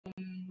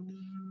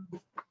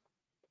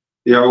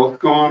Yo,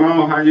 what's going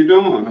on? How you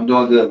doing? I'm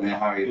doing good, man.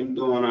 How are you? I'm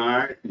doing all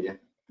right. Yeah.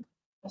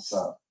 What's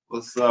up?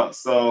 What's up?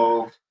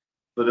 So,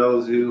 for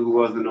those of you who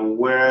wasn't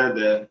aware,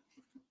 the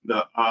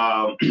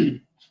the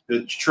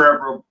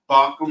Trevor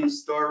Baucom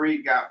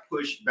story got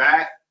pushed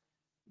back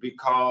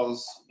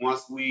because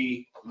once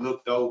we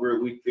looked over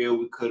it, we feel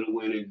we could have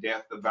went in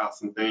depth about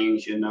some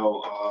things,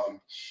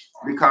 because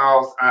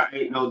I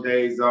ain't no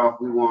days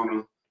off. We want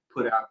to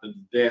put out the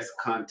best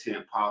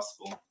content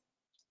possible.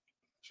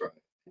 That's right.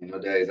 Ain't no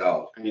days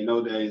off. Ain't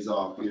no days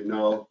off.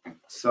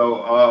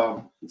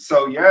 So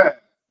yeah.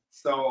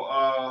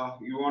 So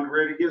you want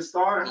ready to get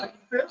started? How you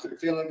feeling?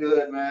 Feeling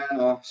good,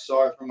 man.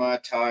 Sorry for my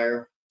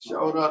attire.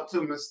 Showed up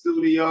to my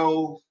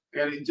studio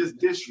and it just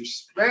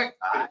disrespect.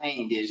 I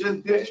ain't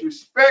just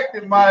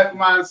disrespected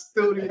my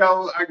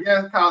studio. I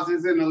guess cause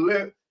it's in the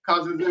living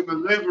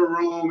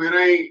room. It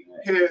ain't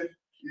here.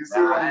 You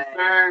see what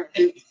I'm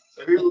saying?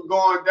 If he was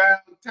going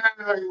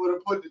downtown, he would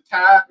have put the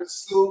tie, the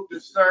suit, the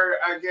shirt.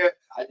 I guess.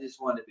 I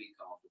just want to be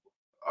comfortable.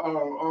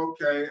 Oh,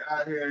 okay.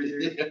 I hear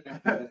you.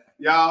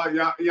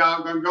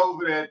 y'all gonna go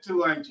for that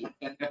too, ain't you?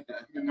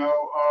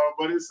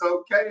 But it's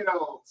okay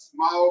though.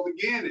 Small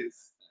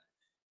beginnings.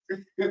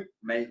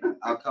 Maybe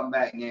I'll come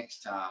back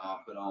next time.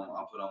 I'll put on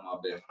my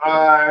best.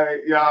 All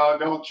right, y'all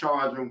don't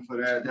charge him for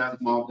that.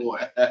 That's my boy.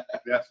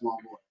 That's my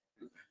boy.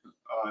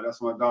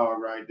 That's my dog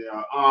right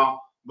there.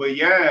 But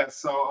yeah.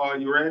 So,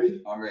 you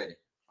ready? I'm ready.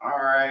 All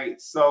right.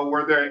 So,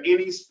 were there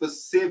any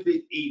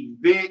specific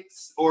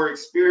events or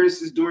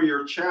experiences during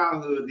your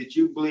childhood that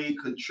you believe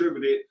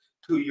contributed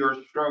to your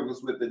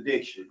struggles with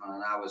addiction?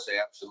 And I would say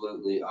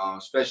absolutely.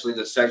 Especially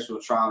the sexual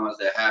traumas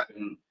that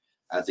happened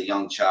as a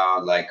young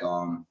child. Like,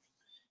 and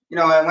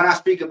when I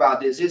speak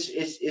about this,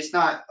 it's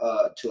not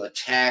to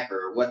attack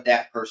or what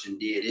that person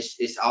did.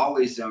 It's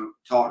always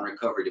taught in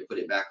recovery to put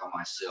it back on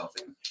myself.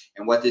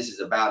 And what this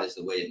is about is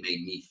the way it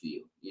made me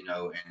feel.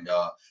 And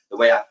the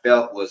way I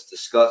felt was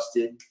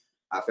disgusted.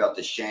 I felt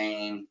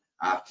ashamed.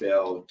 I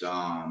felt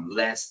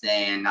less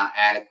than, not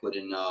adequate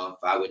enough.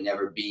 I would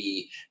never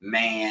be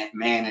man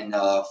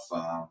enough.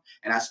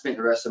 And I spent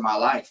the rest of my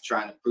life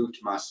trying to prove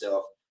to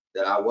myself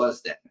that I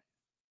was that man.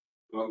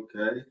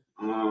 Okay.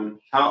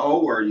 How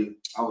old were you?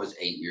 I was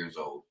 8 years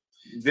old.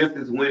 This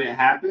is when it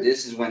happened?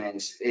 This is when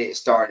it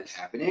started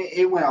happening.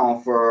 It went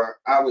on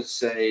for, I would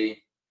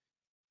say,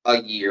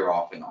 a year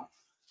off and on.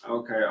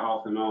 Okay,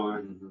 off and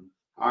on. Mm-hmm.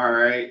 All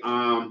right.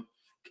 Can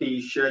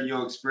you share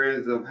your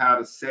experience of how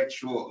the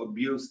sexual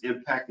abuse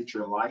impacted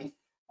your life?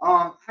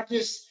 I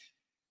just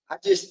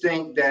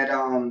think that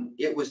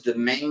it was the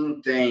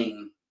main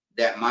thing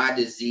that my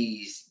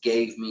disease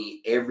gave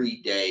me every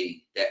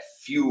day that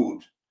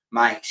fueled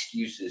my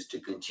excuses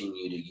to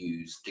continue to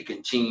use, to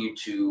continue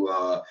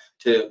to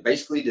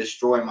basically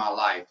destroy my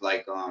life.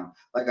 Like I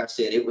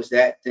said, it was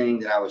that thing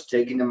that I was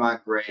taking to my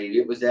grave.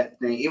 It was that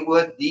thing. It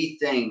was the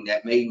thing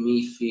that made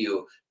me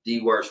feel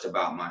the worst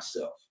about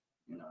myself.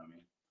 You know what I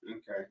mean?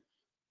 Okay.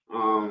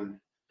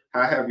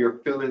 How have your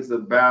feelings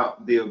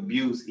about the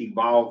abuse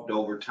evolved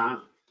over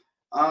time?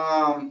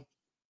 I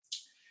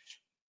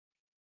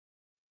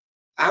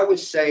would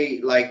say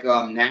like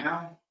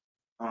now,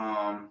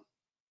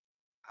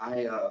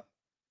 I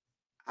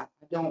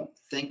don't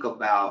think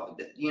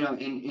about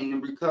in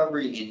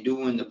recovery and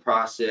doing the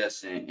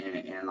process and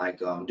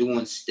like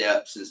doing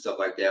steps and stuff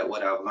like that.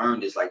 What I've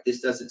learned is like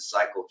this doesn't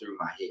cycle through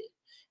my head.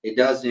 It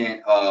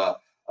doesn't.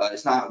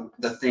 It's not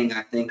the thing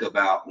I think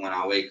about when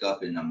I wake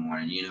up in the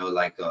morning.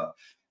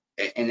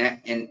 And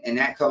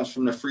that comes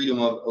from the freedom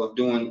of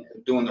doing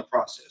the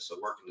process of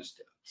working the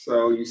steps.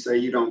 So you say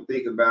you don't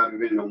think about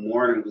it in the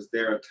morning. Was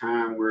there a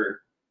time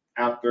where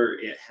after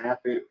it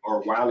happened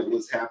or while it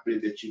was happening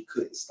that you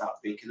couldn't stop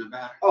thinking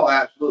about it? Oh,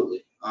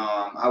 absolutely.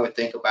 I would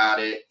think about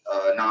it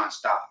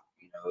nonstop.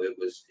 It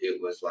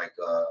was like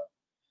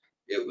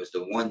it was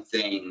the one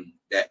thing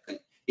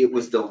it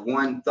was the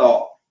one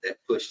thought that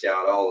pushed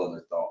out all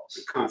other thoughts.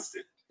 The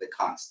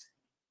constant.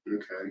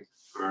 Okay.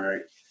 All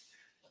right.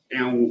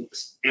 And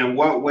in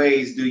what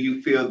ways do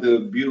you feel the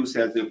abuse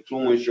has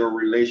influenced your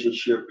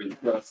relationship and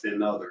trust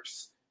in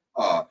others?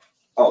 Well,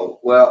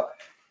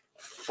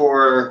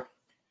 for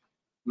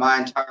my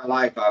entire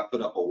life, I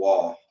put up a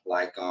wall,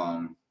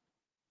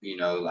 you're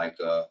not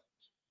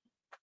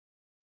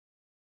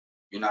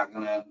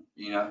gonna,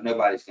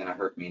 nobody's gonna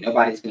hurt me.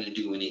 Nobody's gonna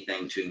do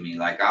anything to me.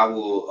 Like I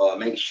will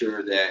make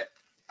sure that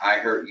I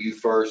hurt you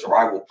first, or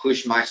I will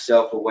push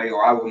myself away,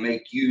 or I will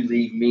make you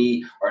leave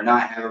me or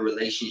not have a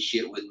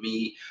relationship with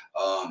me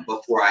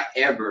before I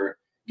ever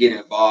get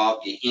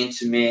involved, get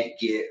intimate,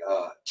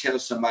 tell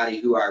somebody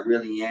who I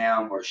really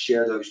am, or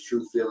share those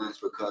true feelings,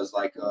 because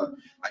I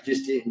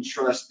just didn't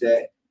trust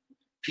that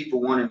people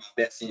wanted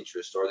my best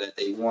interest, or that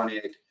they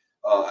wanted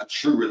a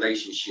true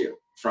relationship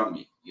from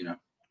me.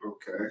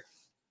 Okay.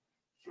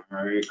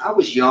 All right. I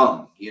was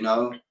young,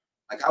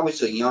 like I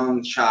was a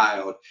young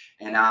child,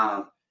 and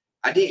I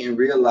didn't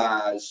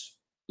realize,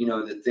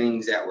 the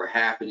things that were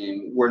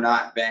happening were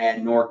not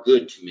bad nor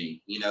good to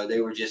me.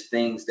 They were just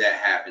things that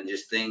happened,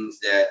 just things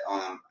that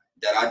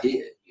that I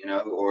did, you know,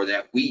 or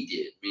that we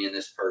did, me and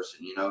this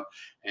person, you know.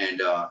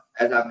 And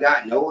as I've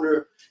gotten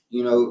older,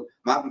 you know,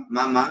 my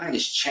mind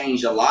has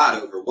changed a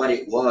lot over what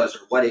it was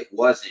or what it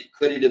wasn't.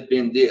 Could it have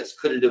been this?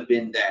 Could it have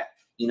been that?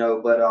 You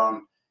know, but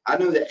I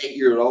know that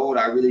 8-year-old,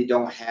 I really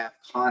don't have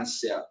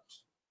concept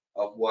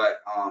of what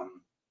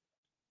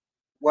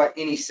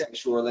any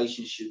sexual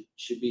relationship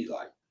should be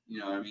like. You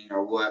know what I mean?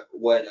 Or what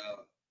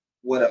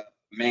a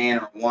man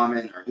or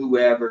woman or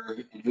whoever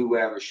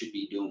should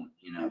be doing,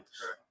 you know.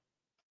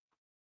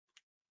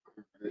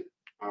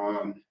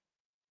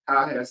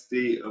 How has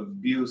the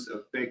abuse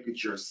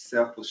affected your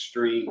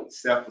self-esteem, and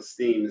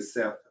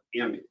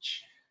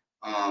self-image?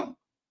 I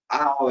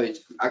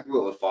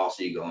grew up with false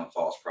ego and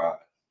false pride.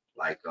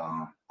 Like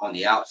on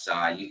the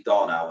outside, you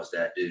thought I was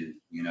that dude,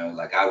 you know.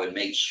 Like I would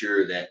make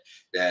sure that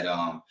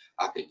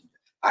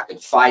I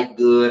could fight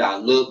good, I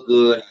look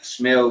good, I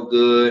smell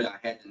good, I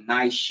had the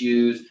nice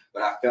shoes,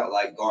 but I felt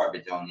like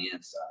garbage on the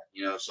inside,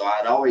 you know. So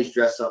I'd always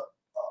dress up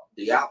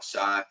the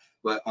outside,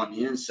 but on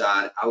the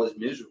inside, I was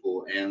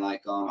miserable, and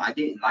like I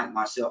didn't like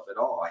myself at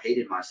all. I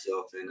hated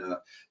myself, and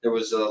there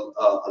was a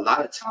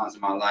lot of times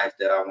in my life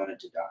that I wanted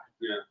to die.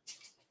 Yeah,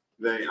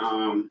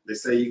 they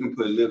say you can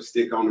put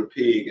lipstick on a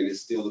pig and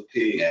it's still a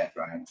pig. Yeah,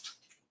 right.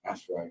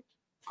 That's right.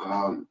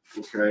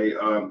 Okay.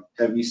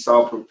 Have you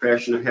sought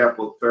professional help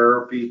or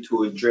therapy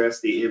to address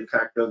the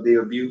impact of the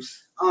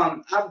abuse?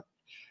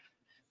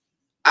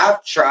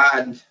 I've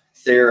tried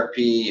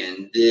therapy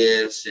and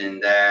this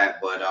and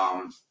that, but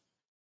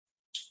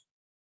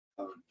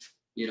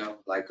you know,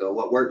 like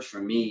what works for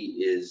me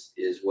is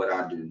what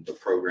I do, the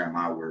program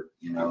I work,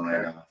 you know,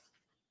 Okay. and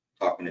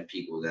talking to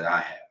people that I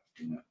have,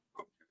 you know.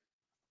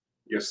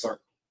 Your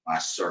circle. My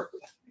circle.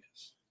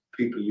 Yes.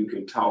 People you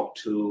can talk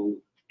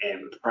to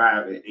in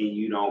private, and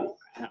you don't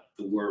have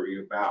to worry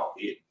about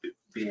it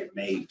being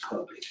made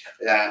public.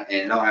 Yeah,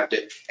 and don't have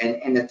to.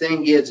 And the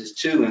thing is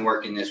too, in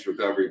working this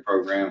recovery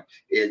program,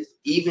 is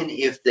even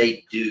if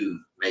they do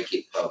make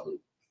it public,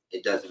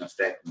 it doesn't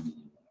affect me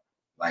anymore.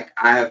 Like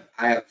I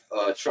have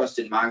trust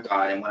in my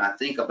God, and when I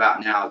think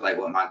about now, it's like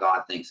what my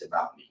God thinks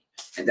about me,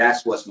 and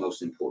that's what's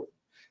most important.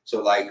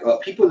 So like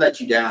people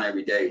let you down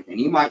every day, and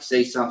you might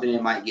say something,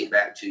 it might get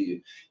back to you,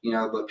 you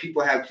know. But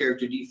people have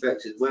character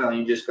defects as well, and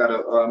you just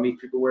gotta meet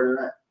people where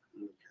they're at.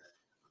 Okay.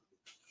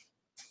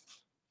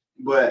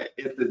 But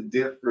it's a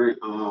different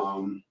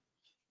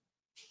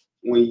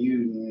when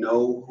you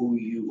know who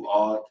you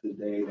are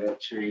today, that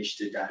changed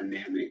the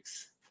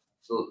dynamics.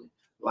 Absolutely.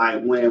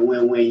 Like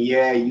when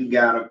yeah, you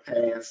got a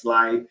past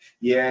life,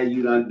 yeah,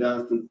 you done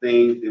some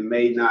things that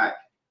may not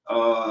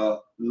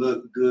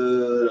look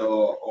good,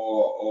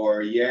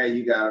 or yeah,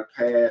 you got a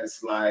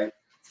past life,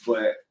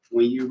 but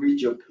when you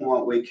reach a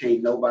point where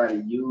can't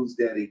nobody use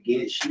that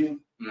against you,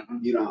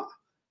 you don't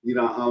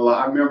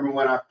unlock. I remember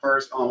when I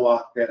first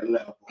unlocked that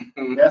level.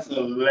 That's a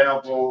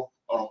level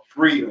of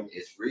freedom.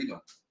 It's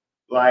freedom.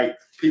 Like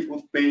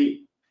people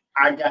think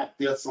I got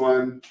this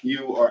on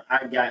you or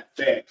I got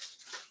that.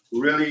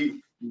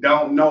 Really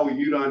don't know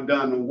you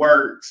done the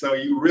work, so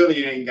you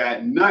really ain't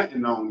got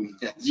nothing on you.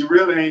 You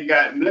really ain't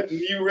got nothing.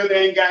 You really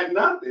ain't got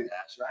nothing.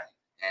 That's right,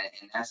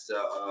 and that's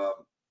the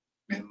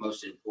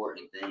most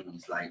important thing.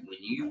 Is like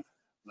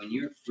when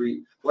you're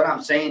free. What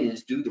I'm saying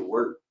is do the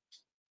work,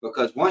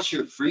 because once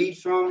you're freed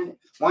from it,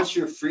 once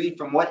you're freed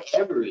from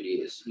whatever it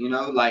is, you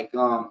know, like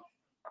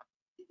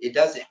it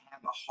doesn't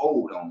have a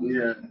hold on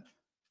you. Yeah.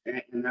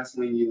 And that's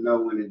when you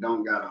know when it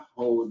don't got a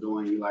hold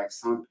on you. Like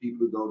some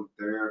people go to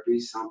therapy,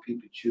 some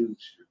people choose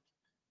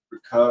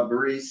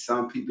recovery,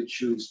 some people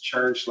choose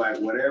church. Like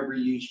whatever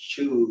you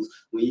choose,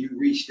 when you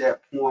reach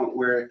that point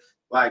where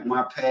like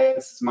my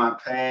past is my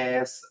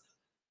past,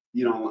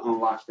 you don't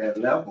unlock that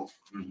level.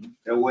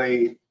 That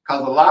way,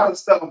 because a lot of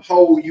stuff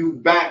hold you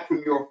back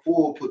from your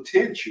full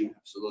potential.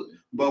 Absolutely.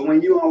 But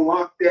when you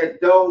unlock that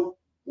door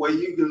where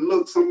you can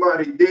look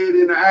somebody dead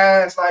in the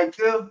eyes like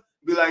them,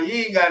 be like, you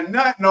ain't got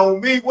nothing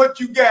on me. What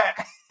you got?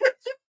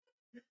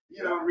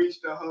 You don't reach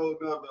the whole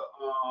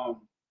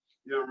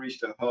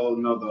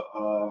nother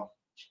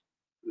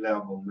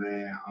level,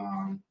 man.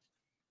 All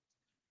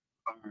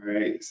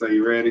right. So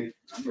you ready?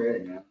 I'm ready,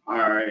 man. All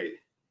right.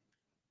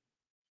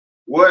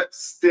 What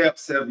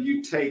steps have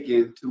you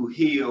taken to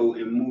heal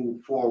and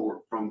move forward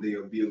from the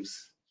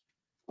abuse?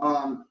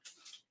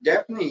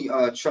 Definitely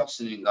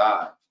trusting in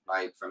God.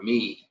 Like for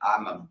me,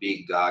 I'm a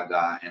big God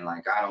guy, and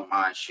like I don't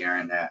mind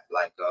sharing that.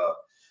 Like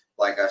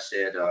I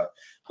said,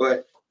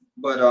 but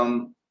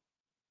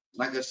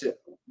like I said,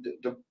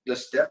 the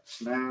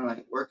steps, man,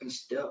 like working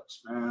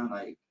steps, man,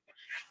 like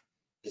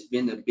it's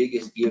been the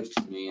biggest gift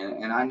to me.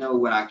 And I know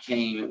when I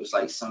came, it was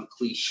like some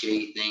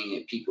cliche thing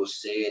that people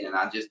said, and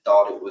I just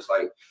thought it was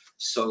like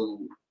so.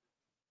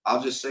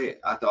 I'll just say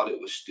it. I thought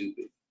it was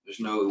stupid. There's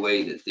no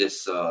way that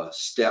this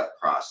step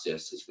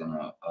process is going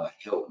to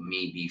help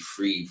me be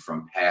free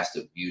from past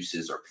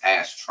abuses or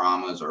past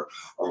traumas or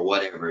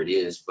whatever it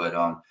is. But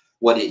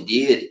what it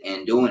did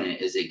in doing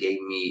it is it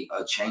gave me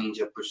a change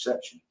of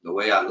perception. The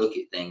way I look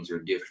at things are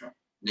different.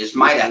 This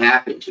might have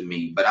happened to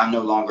me, but I'm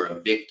no longer a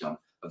victim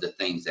of the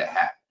things that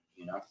happen,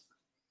 you know?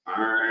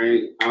 All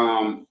right.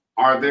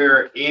 Are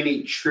there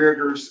any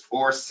triggers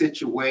or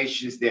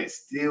situations that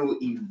still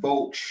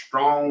evoke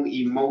strong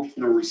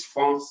emotional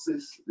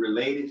responses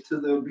related to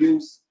the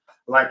abuse?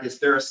 Like, is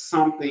there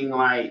something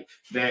like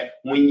that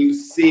when you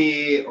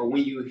see it or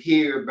when you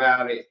hear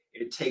about it,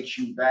 it takes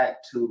you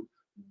back to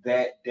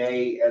that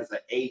day as an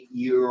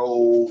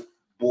 8-year-old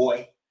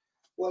boy?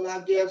 Well, I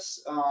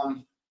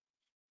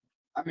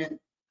mean,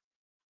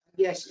 I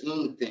guess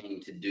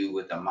anything to do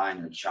with a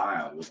minor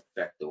child would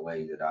affect the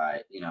way that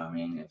I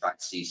mean, if I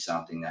see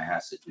something that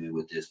has to do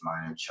with this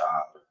minor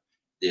child or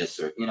this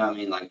or, I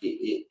mean, like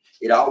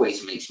it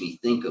always makes me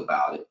think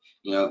about it.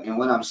 And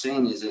what I'm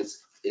saying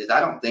is I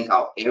don't think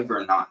I'll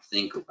ever not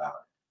think about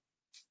it.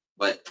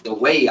 But the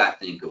way I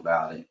think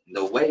about it,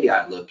 the way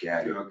I look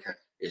at it, Okay.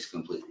 is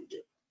completely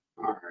different.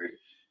 All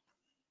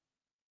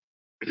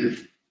right.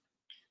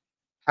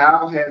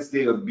 How has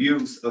the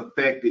abuse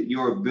affected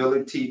your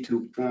ability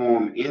to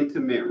form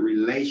intimate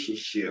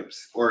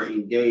relationships or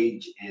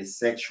engage in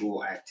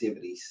sexual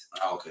activities?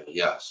 Okay,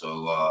 yeah.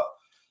 So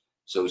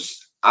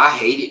I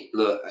hate it.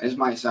 Look, this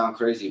might sound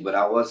crazy, but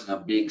I wasn't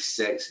a big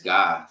sex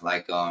guy.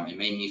 Like, it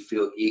made me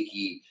feel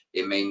icky.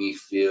 It made me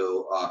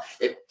feel,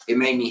 it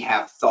made me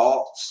have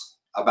thoughts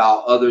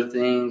about other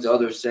things,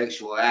 other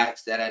sexual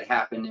acts that had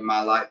happened in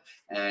my life.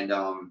 And,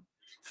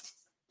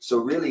 so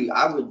really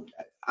I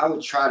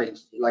would try to,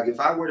 like, if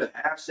I were to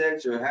have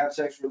sex or have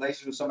sex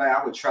relations with somebody,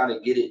 I would try to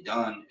get it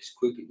done as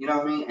quick, you know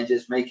what I mean? And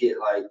just make it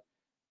like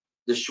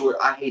the short,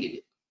 I hated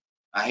it.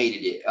 I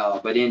hated it.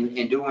 But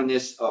in doing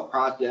this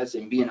process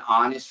and being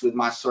honest with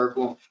my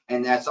circle,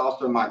 and that's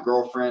also my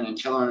girlfriend, and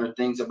telling her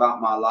things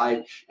about my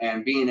life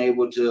and being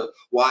able to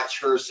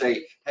watch her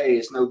say, hey,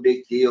 it's no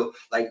big deal.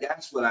 Like,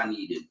 that's what I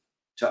needed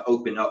to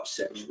open up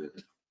sexually.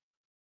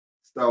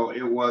 So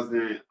it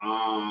wasn't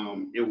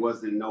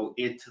no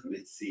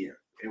intimacy.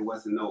 It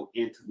wasn't no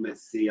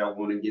intimacy. I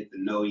want to get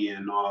to know you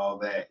and all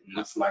that.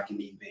 No. It's like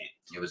an event.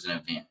 It was an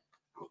event.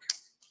 Okay.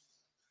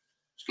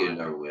 Let's get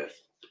it over with.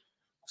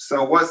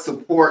 So what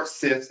support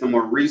system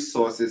or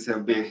resources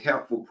have been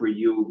helpful for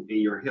you in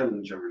your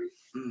healing journey?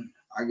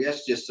 I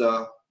guess just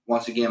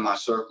once again my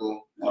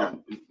circle.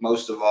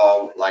 Most of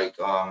all, like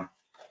my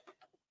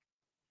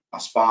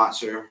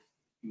sponsor.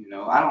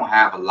 I don't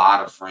have a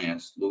lot of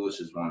friends. Lewis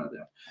is one of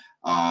them.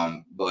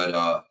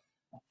 But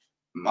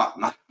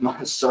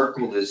my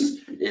circle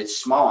it's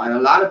small, and a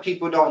lot of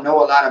people don't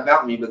know a lot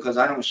about me because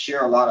I don't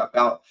share a lot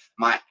about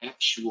my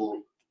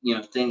actual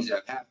things that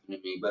have happened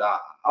to me. But I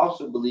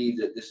also believe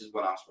that this is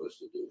what I'm supposed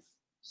to do.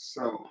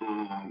 So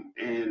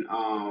and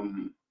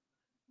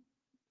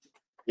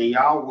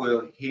y'all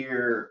will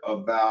hear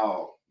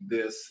about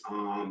this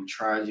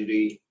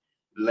tragedy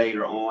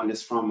later on.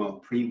 It's from a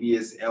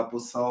previous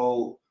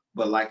episode,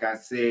 but like I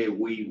said,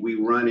 we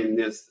running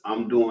this.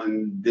 I'm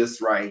doing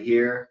this right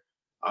here.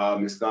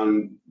 It's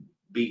gonna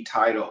be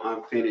titled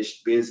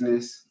 "Unfinished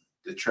Business,"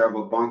 the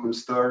Trevor Baucom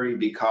story,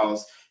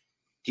 because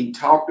he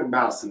talked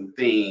about some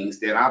things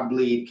that I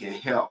believe can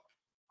help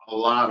a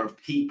lot of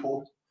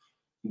people.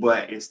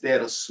 But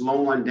instead of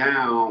slowing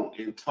down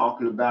and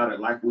talking about it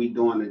like we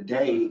doing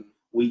today,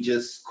 we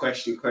just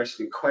question.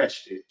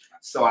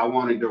 So I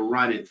wanted to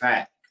run it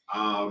back.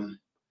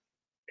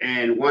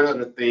 And one of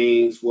the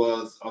things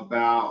was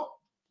about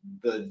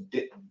the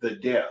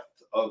death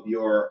of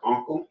your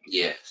uncle.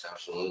 Yes,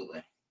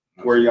 absolutely.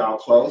 Were y'all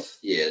close?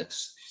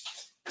 Yes.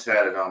 It's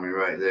had it on me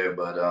right there,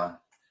 but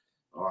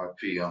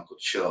R.I.P. Uncle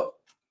Chuck.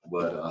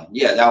 But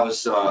yeah, that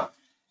was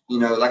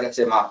like I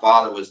said, my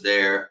father was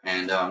there,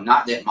 and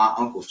not that my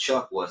Uncle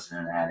Chuck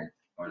wasn't an addict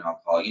or an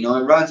alcoholic. It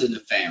runs in the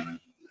family.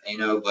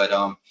 But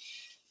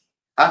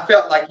I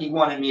felt like he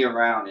wanted me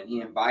around, and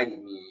he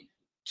invited me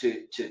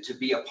to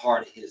be a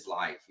part of his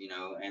life.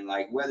 And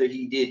like whether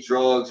he did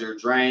drugs or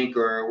drank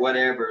or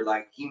whatever,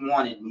 like he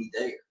wanted me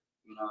there.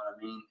 You know what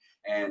I mean?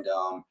 And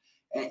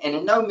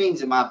in no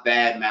means am I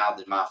bad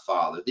mouthing my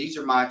father. These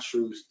are my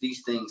truths.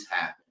 These things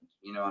happen.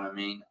 You know what I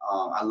mean?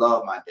 I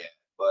love my dad,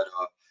 but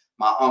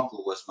my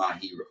uncle was my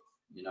hero.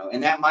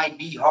 And that might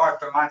be hard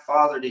for my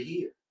father to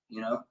hear.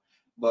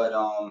 But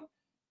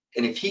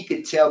and if he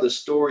could tell the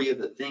story of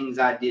the things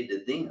I did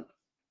to them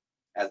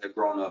as a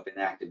grown up and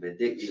active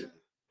addiction,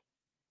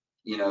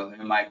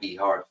 it might be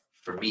hard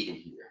for me to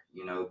hear.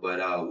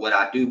 But what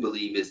I do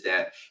believe is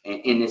that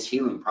in this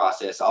healing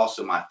process,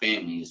 also my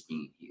family is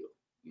being healed.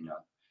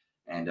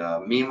 And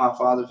me and my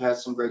father have had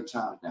some great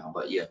times now.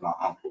 But yeah, my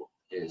uncle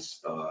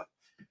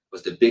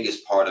was the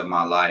biggest part of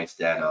my life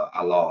that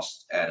I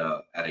lost at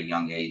a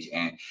young age,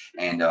 and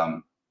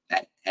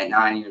at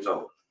 9 years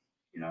old.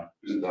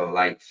 So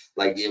like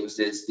it was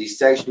these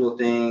sexual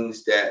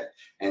things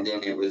and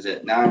then it was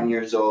at 9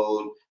 years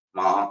old,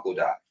 my uncle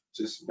died.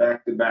 Just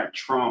back to back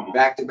trauma.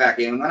 Back to back.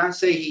 And when I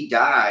say he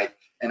died,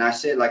 and I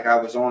said like I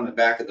was on the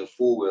back of the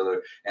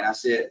four-wheeler, and I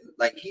said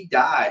like he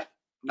died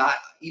not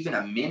even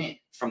a minute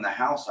from the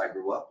house I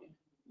grew up in.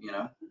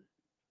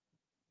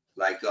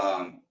 Like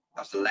I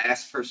was the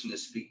last person to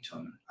speak to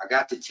him. I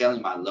got to tell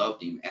him I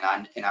loved him,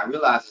 and I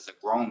realized as a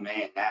grown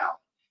man now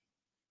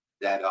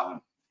that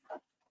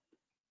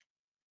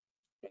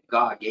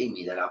God gave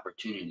me that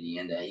opportunity,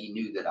 and that He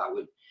knew that I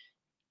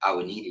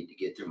would need it to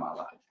get through my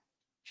life.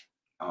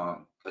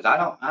 Because I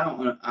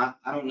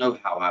don't know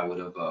how I would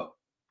have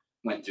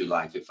went through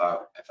life if I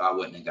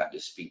wouldn't have got to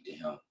speak to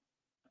Him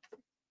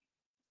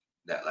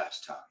that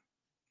last time.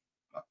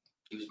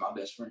 He was my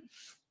best friend.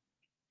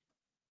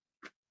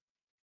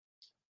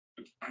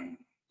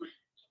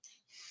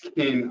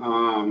 And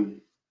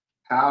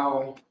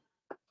how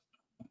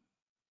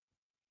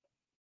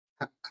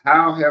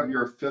have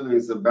your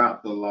feelings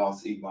about the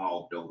loss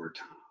evolved over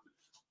time?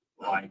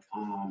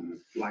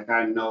 Like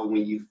I know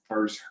when you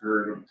first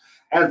heard him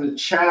as a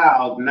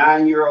child,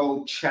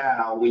 9-year-old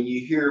child, when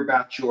you hear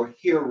about your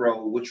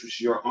hero, which was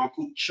your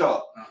Uncle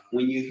Chuck,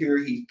 when you hear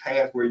he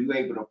passed, were you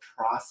able to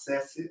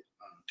process it?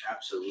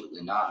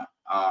 Absolutely not.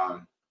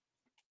 I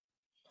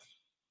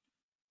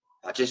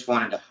just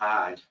wanted to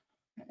hide,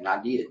 and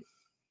I did.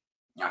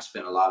 I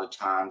spent a lot of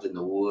times in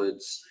the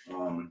woods.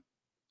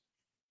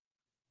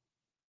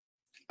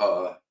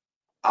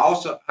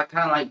 I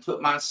kind of like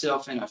put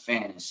myself in a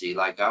fantasy.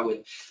 Like I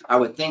would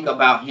think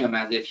about him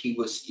as if he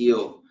was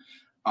still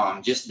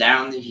just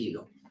down the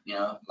hill. You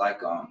know,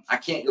 like I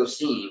can't go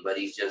see him, but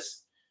he's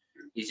just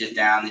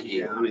down the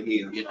hill. Down the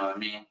hill. You know what I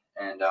mean?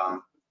 And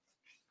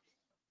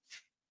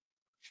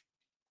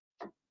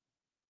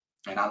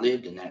I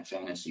lived in that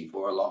fantasy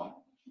for a long time.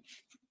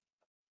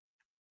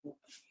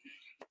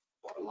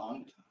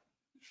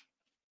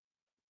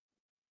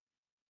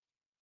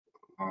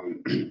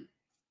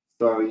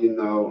 So,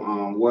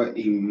 what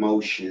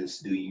emotions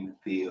do you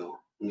feel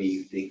when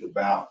you think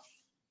about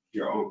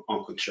your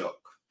Uncle Chuck?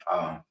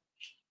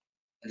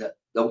 The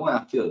one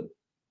I feel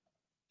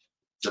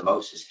the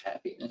most is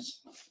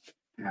happiness.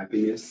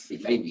 Happiness? He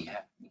made me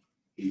happy.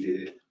 He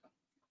did.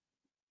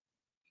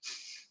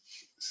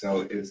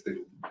 So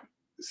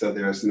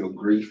there's no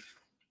grief?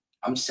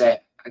 I'm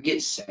sad. I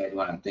get sad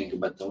when I think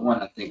about the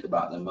one I think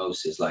about the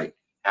most is like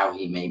how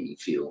he made me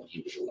feel when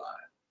he was alive.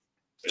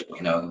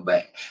 You know,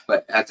 but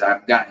as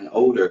I've gotten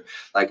older,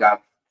 like I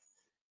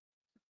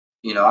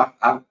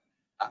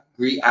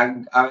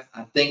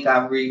think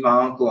I've grieved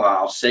my uncle.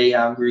 I'll say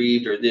I've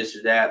grieved or this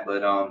or that,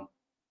 but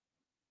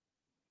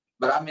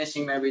I miss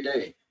him every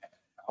day.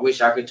 I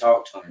wish I could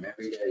talk to him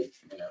every day.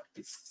 You know.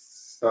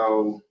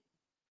 So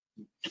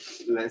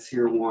let's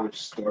hear one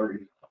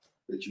story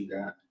that you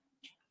got.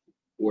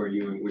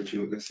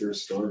 Let's hear a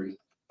story.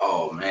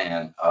 Oh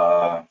man.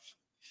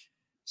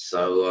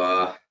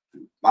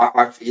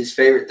 His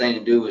favorite thing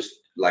to do was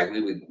like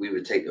we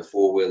would take the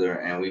 4-wheeler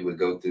and we would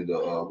go through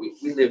the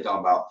we lived on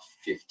about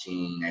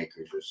 15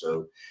 acres or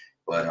so,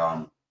 but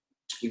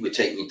he would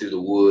take me through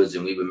the woods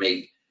and we would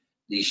make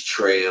these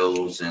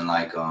trails and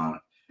like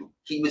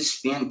he would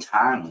spend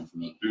time with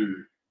me.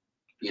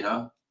 You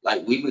know,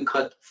 like we would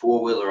cut the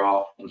 4-wheeler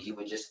off and he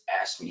would just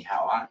ask me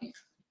how I am,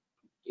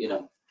 you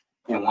know,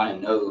 and want to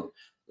know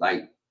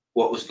like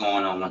what was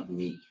going on with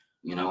me.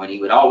 You know, and he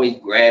would always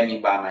grab me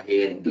by my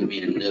head and give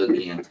me a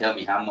nugget and tell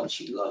me how much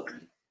he loved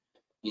me.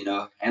 You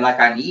know, and like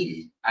I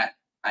needed that.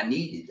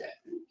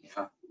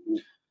 You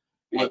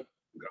know,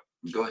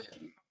 go ahead.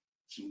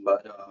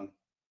 But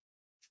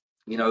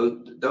you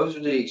know, those are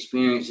the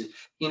experiences.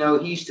 You know,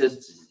 he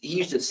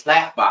used to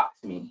slap box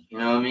me. You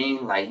know what I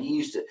mean? Like he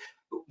used to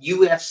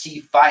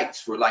UFC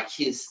fights were like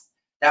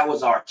that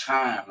was our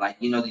time. Like,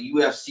 you know, the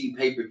UFC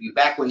pay-per-view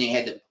back when they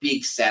had the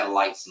big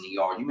satellites in the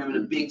yard. You remember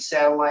the big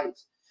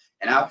satellites?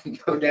 And I would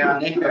go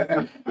down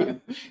there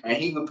and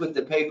he would put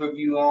the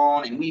pay-per-view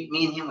on and me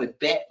and him would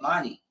bet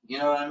money. You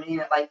know what I mean?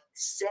 At like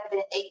 7,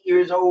 8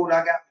 years old,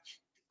 of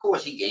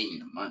course he gave me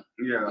the money.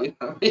 Yeah. You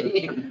know what I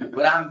mean?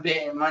 But I'm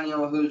betting money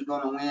on who's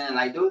going to win.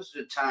 Like those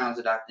are the times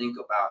that I think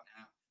about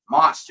now.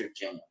 Monster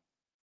Jam.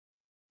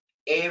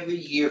 Every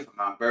year for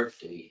my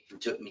birthday, he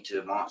took me to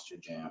the Monster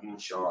Jam in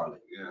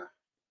Charlotte. Yeah.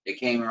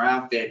 It came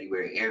around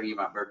February. Every year,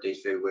 my birthday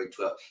is February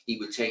 12th. He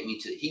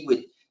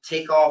would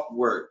take off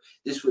work.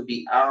 This would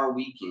be our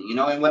weekend, you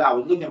know. And what I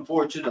was looking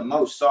forward to the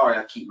most, sorry,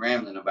 I keep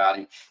rambling about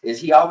him,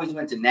 is he always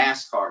went to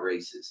NASCAR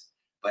races.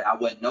 But I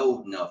wasn't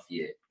old enough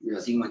yet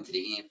because he went to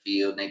the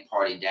infield and they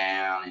partied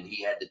down and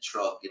he had the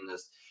truck and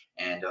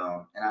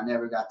I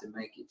never got to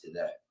make it to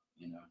that,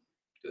 you know,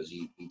 because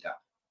he died.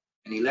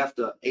 And he left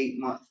a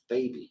 8-month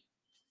baby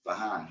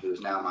behind, who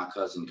is now my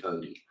cousin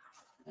Cody.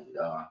 And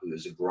who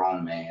is a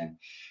grown man,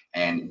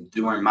 and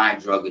during my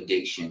drug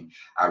addiction,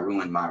 I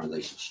ruined my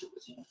relationship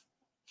with him.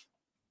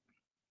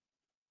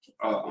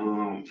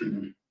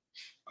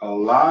 A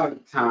lot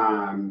of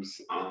times,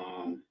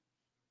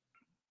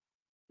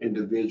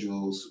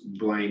 individuals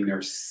blame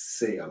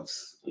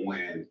themselves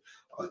when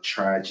a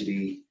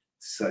tragedy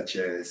such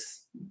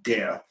as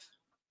death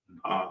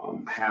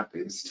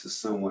happens to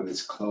someone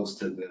that's close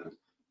to them.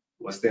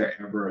 Was there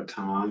ever a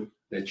time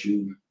that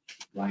you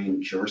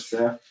blamed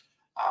yourself?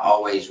 I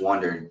always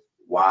wondered,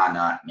 why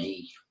not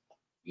me?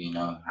 You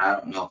know, I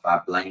don't know if I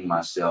blame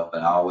myself,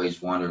 but I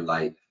always wondered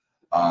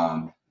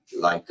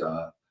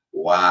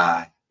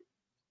why,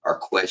 or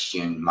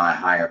question my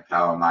higher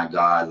power, my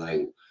God,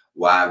 like,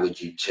 why would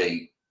you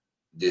take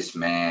this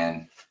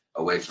man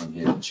away from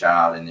his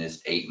child in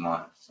his 8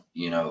 months?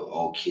 you know,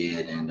 old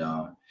kid, and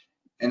I,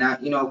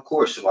 you know, of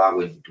course, so I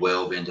would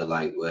delve into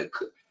like what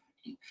could.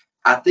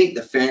 I think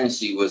the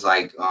fantasy was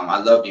like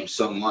I loved him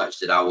so much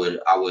that I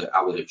would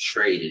have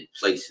traded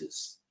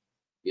places.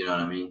 You know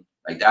what I mean?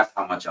 Like that's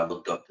how much I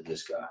looked up to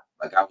this guy.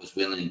 Like I was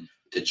willing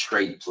to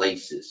trade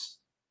places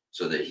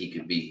so that he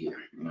could be here.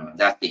 You know,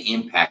 that's the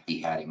impact he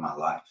had in my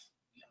life.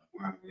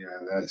 Wow, yeah,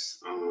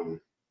 that's a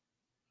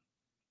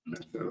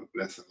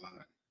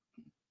lot.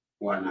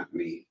 Why not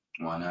me?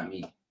 Why not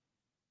me?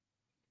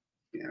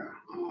 Yeah.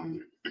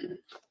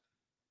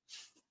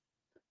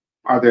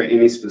 Are there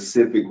any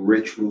specific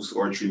rituals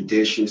or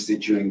traditions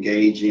that you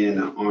engage in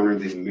to honor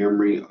the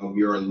memory of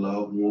your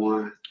loved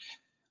one?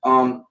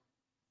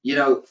 You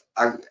know,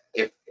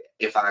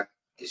 if I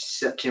it's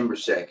September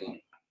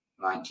 2nd,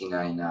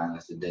 1999,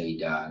 that's the day he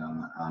died.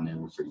 I'll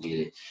never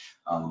forget it.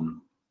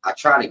 I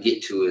try to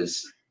get to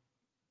his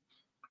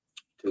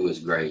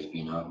grave,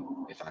 you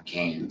know, if I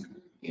can.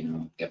 You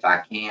know, if I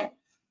can't,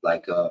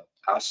 like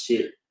I'll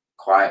sit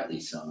quietly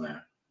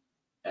somewhere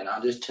and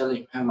I'll just tell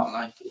him how my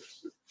life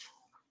is.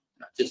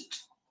 I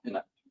just and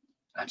I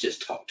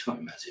just talk to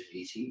him as if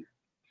he's here.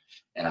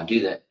 And I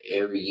do that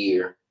every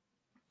year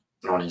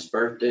on his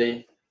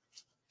birthday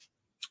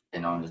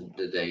and on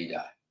the day he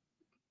died.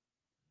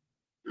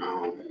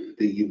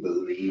 Do you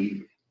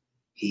believe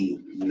he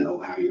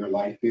know how your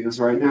life is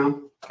right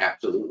now?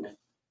 Absolutely.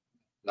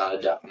 Not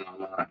a doubt in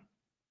my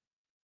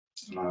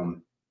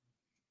mind.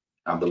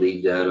 I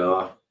believe that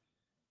if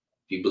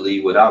you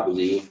believe what I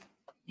believe,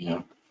 you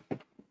know,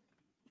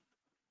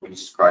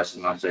 Jesus Christ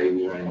is my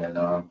savior and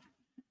that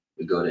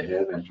we go to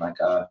heaven, like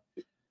I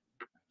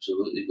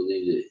absolutely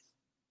believe that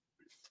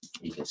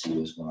he can see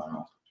what's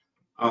going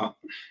on.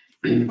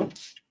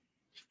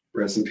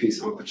 Rest in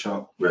peace, Uncle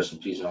Chuck. Rest in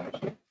peace,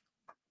 Uncle.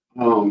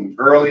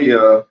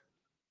 Earlier,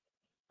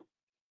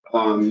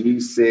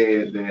 you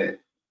said that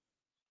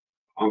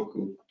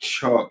Uncle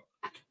Chuck,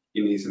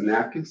 you need some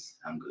napkins?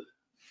 I'm good.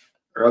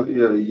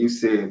 Earlier, you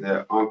said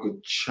that Uncle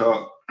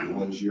Chuck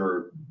was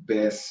your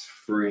best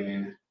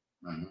friend.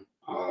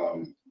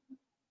 Mm-hmm.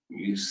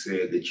 You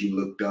said that you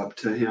looked up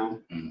to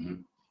him.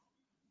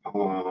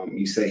 Mm-hmm.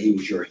 You said he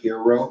was your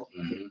hero.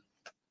 Mm-hmm.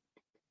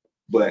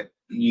 But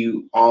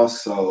you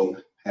also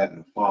had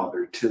a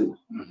father too.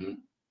 Mm-hmm.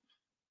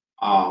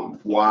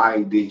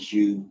 Why did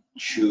you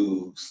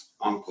choose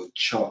Uncle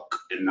Chuck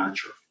and not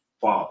your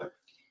father?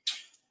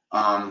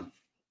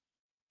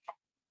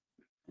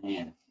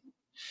 Man,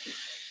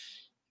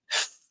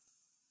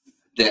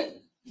 that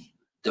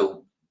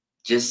the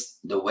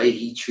way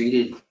he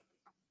treated,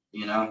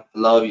 you know,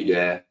 love you,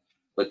 Dad,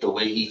 but the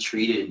way he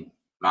treated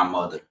my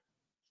mother,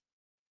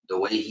 the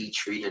way he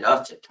treated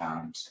us at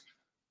times,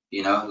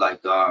 you know,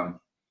 like I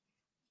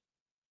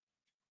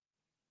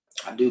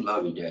do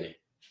love you, Daddy,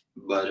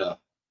 but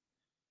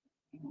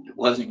it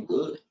wasn't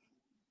good,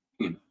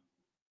 you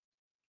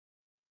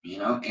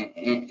know,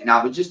 and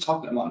I was just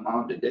talking to my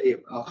mom today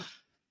about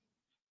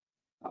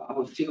I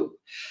would feel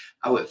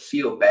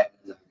bad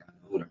as I got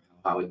older,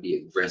 how I would be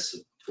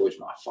aggressive towards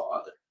my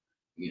father,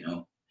 you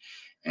know,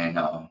 and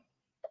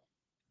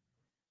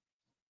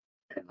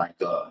like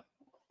I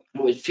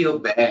would feel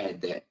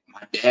bad that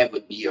my dad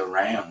would be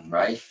around,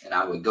 right? And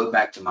I would go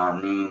back to my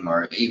room,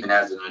 or even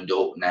as an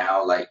adult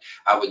now, like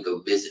I would go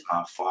visit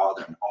my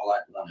father, and all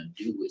I'd want to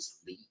do is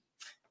leave,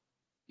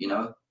 you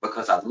know,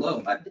 because I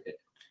love my dad.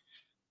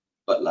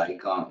 But like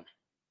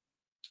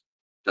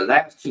the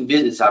last 2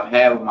 visits I've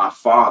had with my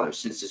father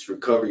since this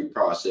recovery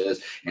process,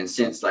 and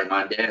since like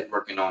my dad's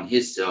working on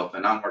himself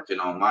and I'm working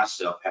on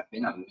myself, have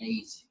been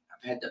amazing.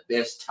 I've had the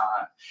best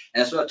time,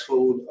 and that's what I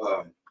told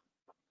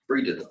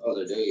Frida the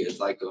other day. It's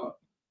like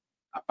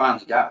I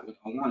finally got what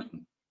I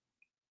wanted.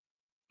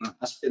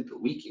 I spent the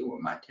weekend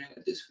with my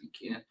dad this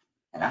weekend,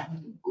 and I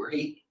had a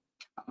great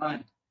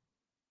time.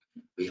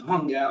 We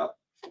hung out,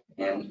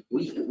 and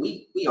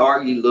we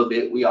argued a little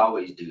bit. We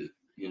always do,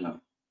 you know.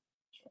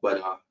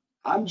 But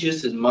I'm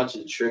just as much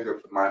a trigger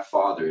for my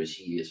father as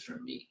he is for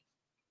me.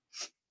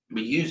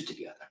 We used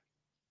together,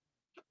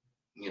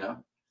 you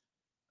know,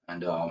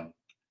 and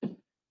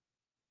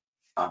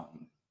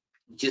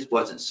just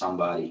wasn't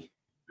somebody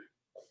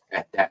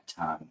at that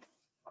time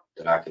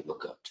that I could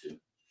look up to.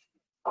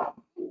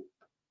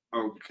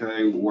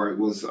 Okay, where it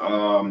was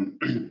so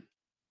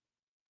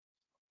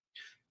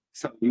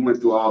you went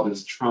through all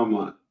this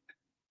trauma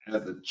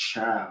as a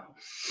child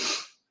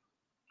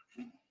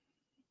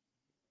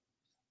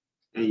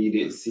and you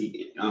didn't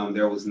see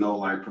there was no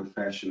like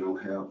professional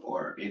help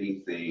or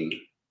anything.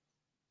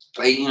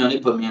 Like, you know, they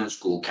put me in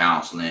school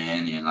counseling,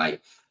 and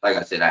like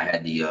I said, I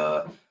had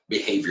the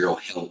behavioral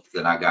health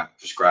that I got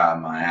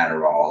prescribed my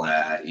Adderall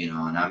at, you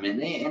know, and I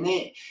mean,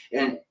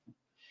 and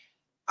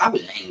I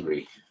was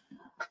angry,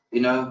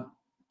 you know.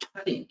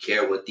 I didn't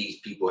care what these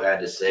people had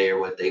to say or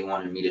what they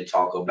wanted me to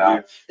talk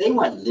about. Yeah. They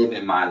weren't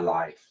living my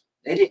life.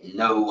 They didn't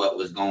know what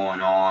was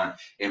going on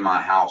in my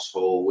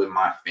household with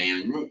my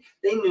family.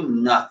 They knew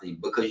nothing,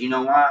 because you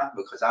know why?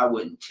 Because I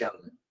wouldn't tell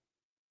them.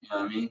 You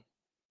know what I mean?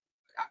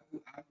 I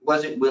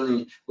wasn't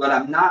willing. What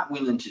I'm not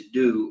willing to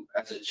do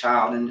as a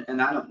child,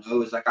 and I don't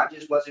know, is like I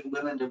just wasn't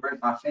willing to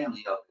break my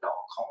family up at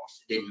all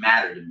costs. It didn't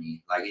matter to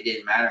me. Like it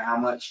didn't matter how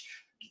much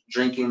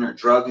drinking or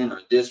drugging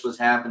or this was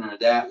happening or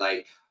that.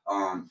 Like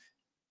I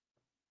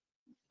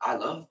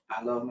love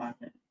my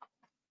family.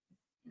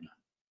 You know?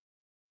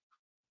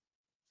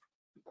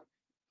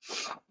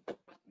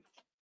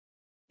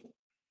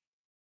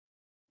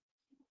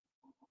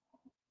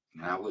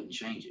 And I wouldn't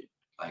change it.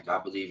 Like I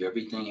believe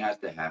everything has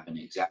to happen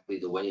exactly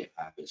the way it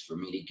happens for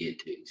me to get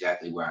to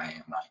exactly where I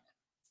am right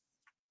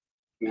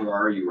Where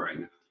are you right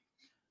now?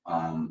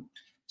 now.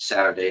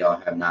 Saturday I'll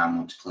have 9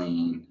 months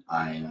clean.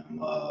 I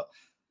am a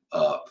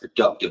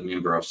productive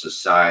member of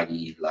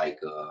society. Like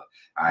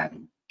I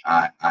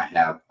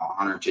have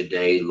honor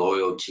today,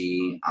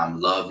 loyalty. I'm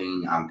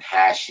loving. I'm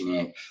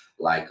passionate.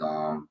 Like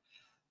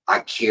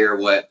I care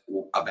what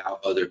about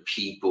other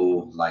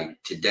people.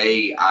 Like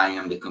today, I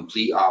am the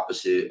complete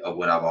opposite of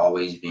what I've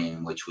always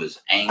been, which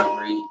was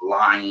angry,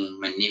 lying,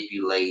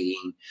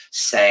 manipulating,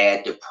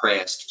 sad,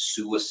 depressed,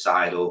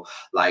 suicidal.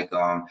 Like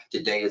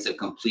today is a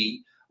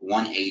complete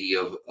 180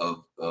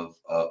 of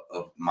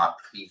my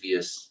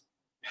previous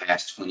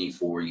past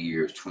 24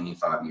 years,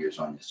 25 years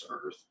on this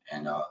earth,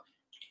 and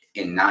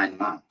in 9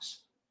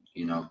 months,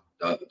 you know,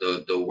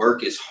 the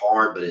work is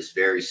hard, but it's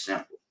very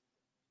simple.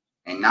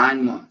 In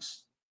 9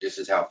 months, this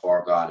is how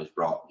far God has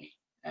brought me.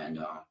 And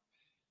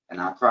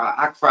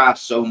I cry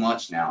so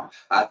much now.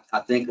 I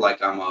think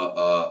like I'm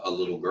a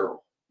little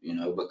girl, you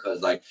know,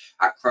 because like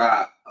I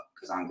cry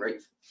because I'm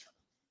grateful.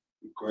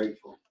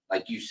 Grateful.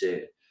 Like you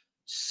said,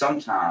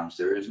 sometimes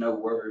there is no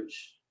words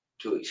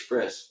to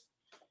express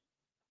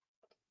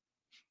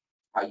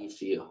how you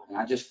feel. And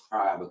I just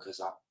cry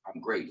because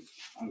I'm grateful.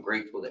 I'm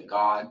grateful that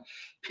God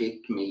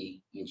picked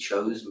me and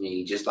chose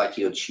me just like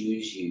he'll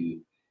choose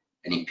you.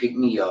 And he picked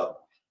me up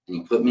and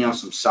he put me on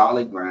some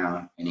solid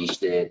ground. And he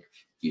said, if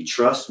you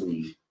trust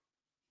me,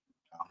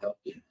 I'll help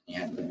you. He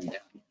hadn't let me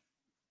down.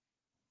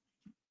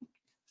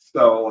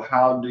 So,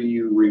 how do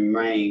you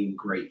remain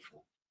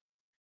grateful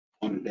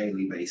on a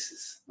daily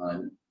basis?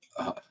 Uh,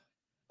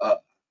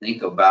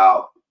 think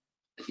about,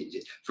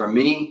 for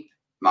me,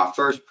 my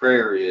first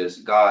prayer is,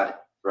 God,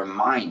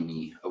 remind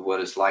me of what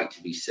it's like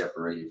to be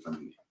separated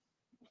from you.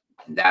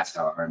 And that's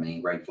how I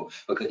remain grateful.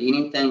 Because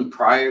anything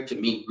prior to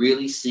me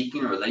really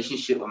seeking a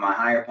relationship with my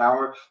higher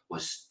power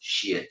was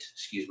shit.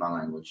 Excuse my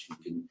language. You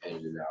can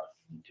edit it out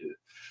into it.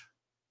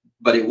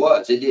 But it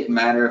was. It didn't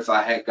matter if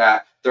I had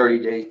got 30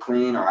 days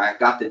clean, or I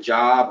got the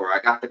job, or I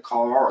got the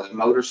car, or the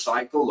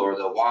motorcycle, or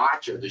the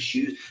watch, or the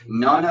shoes.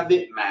 None of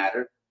it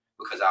mattered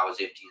because I was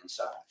empty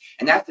inside.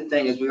 And that's the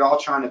thing, is we're all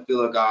trying to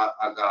fill a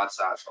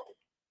God-sized hole.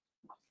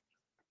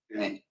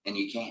 And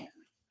you can't.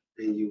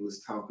 And you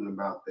was talking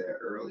about that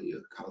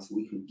earlier, because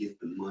we can get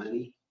the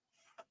money,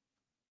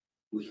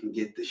 we can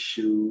get the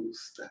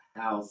shoes, the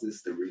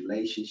houses, the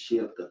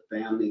relationship, the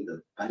family,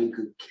 the bank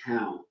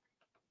account.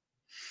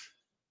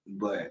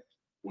 But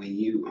when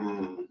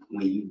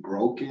you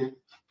broken,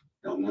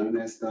 don't none of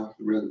that stuff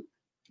really.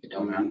 It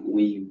don't matter.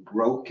 When you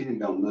broken,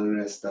 don't none of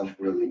that stuff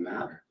really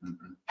matter.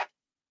 Mm-hmm.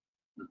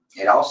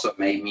 It also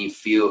made me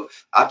feel,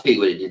 I'll tell you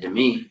what it did to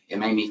me. It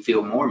made me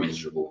feel more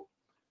miserable.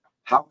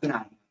 How can I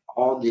have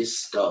all this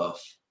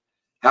stuff?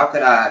 How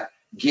could I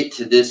get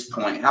to this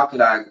point? How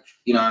could I,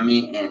 you know what I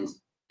mean? And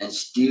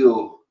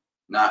still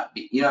not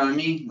be, you know what I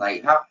mean?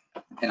 Like how,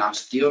 and I'm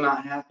still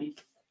not happy.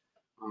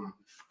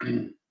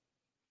 And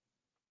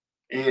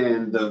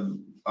the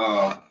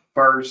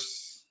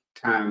first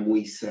time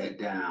we sat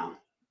down,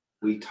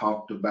 we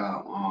talked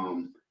about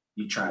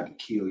you tried to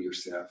kill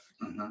yourself.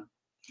 Mm-hmm.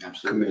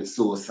 Absolutely. Commit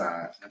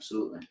suicide.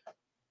 Absolutely.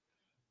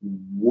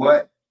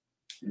 What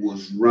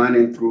was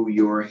running through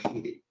your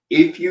head?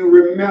 If you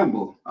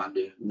remember, I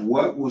do.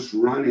 What was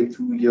running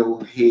through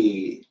your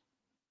head?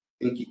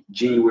 I think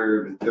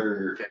January the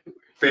 3rd,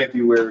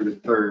 February the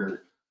 3rd,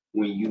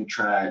 when you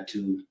tried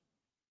to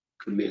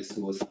commit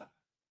suicide.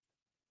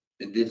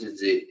 And this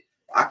is it.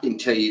 I can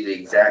tell you the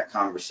exact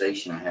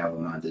conversation I have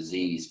with my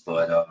disease,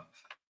 but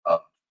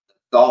the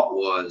thought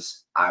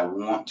was, I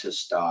want to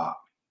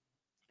stop,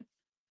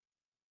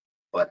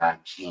 but I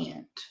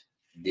can't.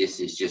 This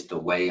is just the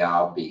way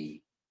I'll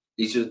be.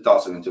 These are the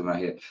thoughts that went through my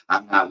head.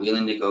 I'm not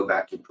willing to go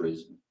back to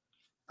prison.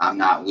 I'm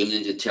not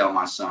willing to tell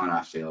my son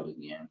I failed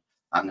again.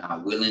 I'm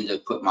not willing to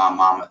put my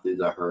mama through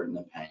the hurt and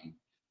the pain.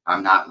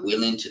 I'm not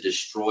willing to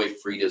destroy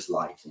Frida's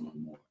life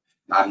anymore.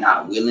 I'm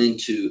not willing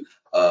to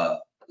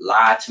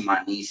lie to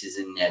my nieces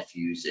and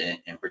nephews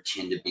and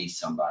pretend to be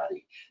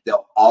somebody.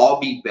 They'll all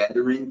be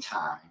better in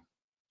time.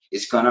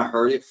 It's going to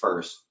hurt at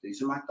first.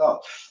 These are my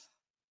thoughts.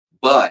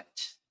 But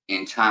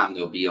in time,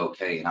 they'll be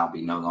okay, and I'll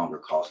be no longer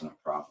causing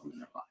a problem in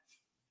their life.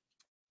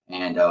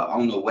 And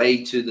on the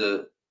way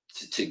to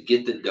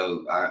get the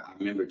dope, I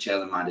remember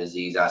telling my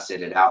disease, I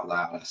said it out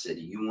loud. I said,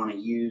 you want to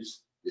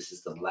use? This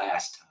is the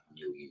last time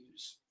you'll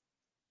use.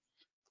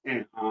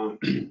 And I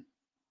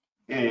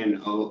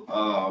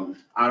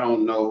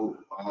don't know.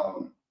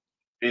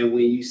 And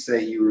when you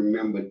say you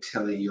remember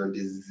telling your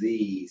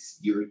disease,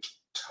 you're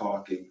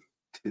talking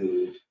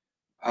to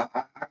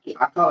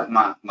I call it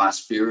my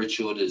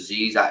spiritual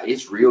disease.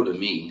 It's real to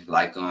me.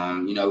 Like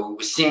you know,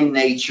 sin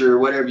nature,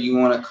 whatever you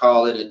want to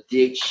call it,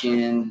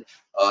 addiction,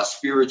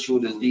 spiritual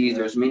disease.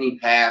 There's many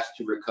paths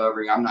to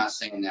recovery. I'm not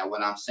saying that.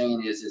 What I'm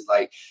saying is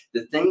like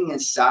the thing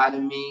inside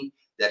of me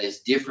that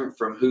is different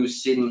from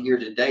who's sitting here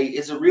today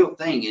is a real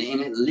thing, and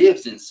it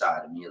lives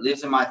inside of me. It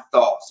lives in my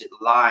thoughts. It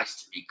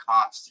lies to me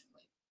constantly.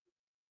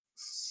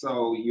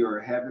 So you're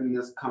having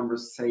this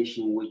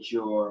conversation with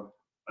your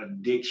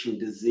addiction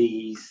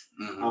disease.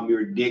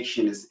 Your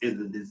addiction is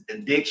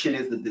addiction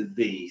is the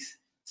disease.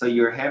 So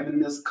you're having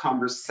this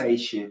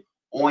conversation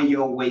on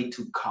your way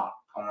to cop.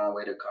 On my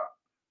way to cop.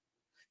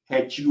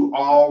 Had you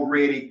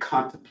already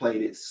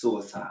contemplated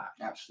suicide?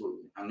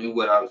 Absolutely. I knew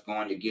what I was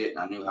going to get.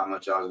 I knew how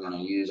much I was going to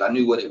use. I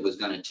knew what it was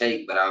going to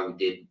take, but I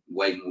did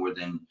way more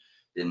than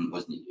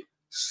was needed.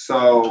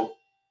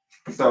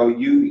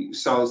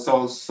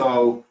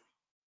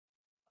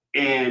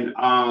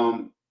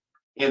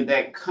 And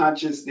that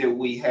conscience that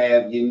we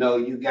have, you know,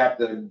 you got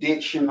the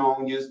addiction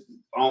on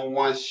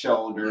one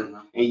shoulder,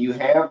 and you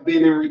have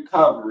been in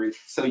recovery,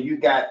 so you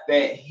got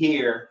that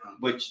here.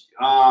 But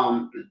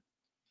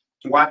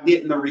why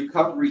didn't the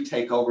recovery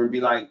take over and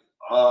be like,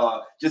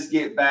 just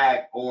get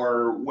back?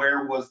 Or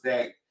where was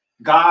that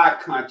God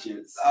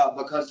conscience?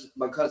 Because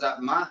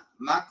my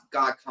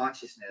God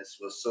consciousness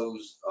was so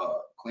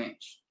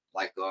quenched.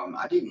 Like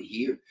I didn't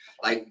hear.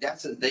 Like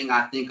that's the thing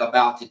I think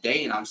about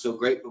today, and I'm so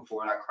grateful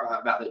for, and I cry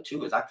about it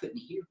too. Is I couldn't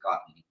hear God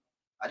anymore.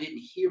 I didn't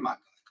hear my God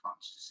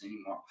consciousness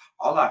anymore.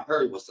 All I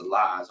heard was the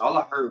lies. All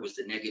I heard was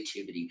the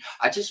negativity.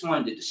 I just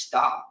wanted it to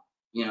stop,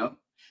 you know,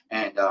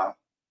 and I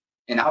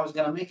was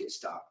gonna make it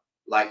stop.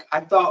 Like I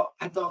thought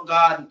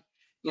God,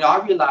 you know,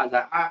 I realized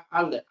that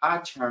I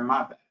turned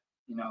my back,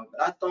 you know,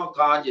 but I thought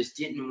God just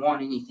didn't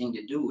want anything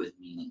to do with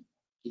me.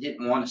 He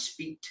didn't want to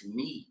speak to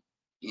me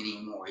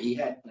anymore. He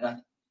had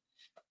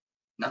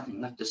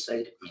nothing left to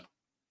say to me.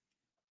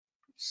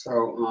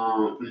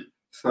 So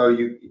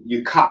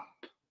you cop.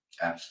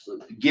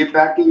 Absolutely. Get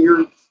back in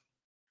your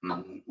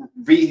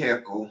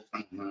vehicle,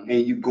 and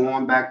you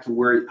going back to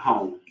where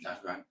home.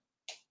 That's right.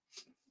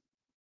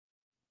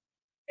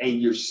 And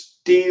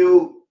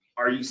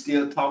are you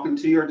still talking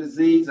to your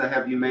disease, or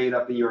have you made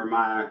up in your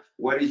mind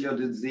what is your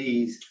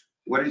disease?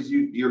 What is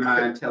your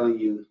mind telling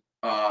you?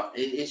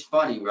 It's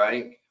funny,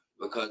 right?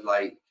 Because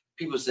like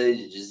people say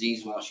the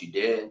disease wants you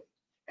dead,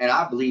 and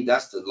I believe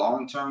that's the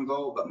long-term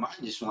goal, but mine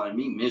just wanted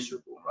me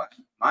miserable, right?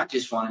 Mine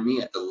just wanted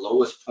me at the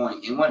lowest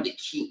point and wanted to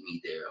keep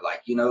me there.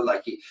 Like, you know,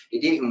 like it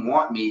didn't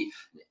want me.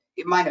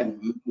 It might have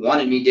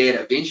wanted me dead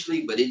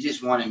eventually, but it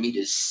just wanted me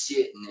to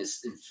sit in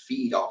this and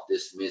feed off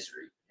this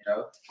misery, you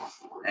know?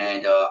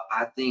 And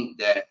I think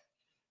that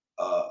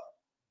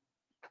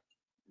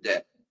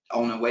that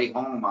on the way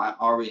home, I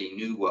already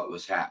knew what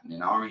was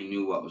happening. I already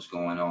knew what was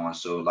going on.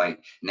 So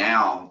like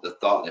now the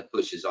thought that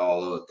pushes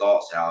all other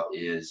thoughts out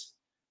is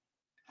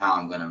how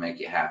I'm going to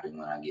make it happen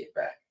when I get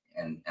back.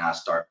 And I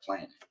start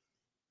planning.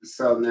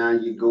 So now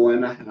you go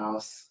in the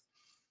house,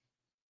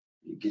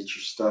 you get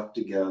your stuff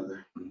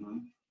together.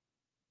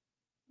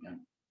 Yeah.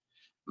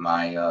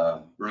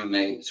 My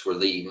roommates were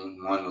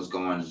leaving. One was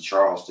going to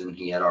Charleston.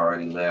 He had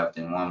already left,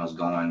 and one was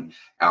going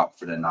out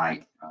for the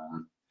night.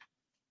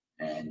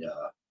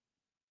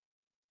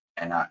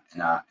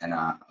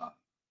 I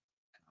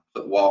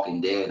put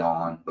Walking Dead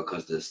on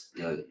because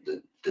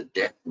the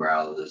death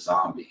growl of the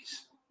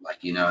zombies,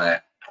 like you know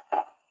that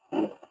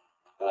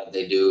like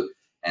they do,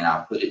 and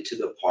I put it to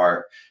the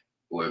part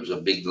where it was a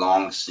big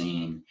long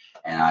scene,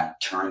 and I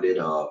turned it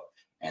up,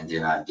 and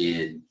then I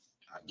did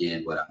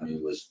what I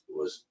knew was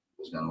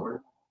gonna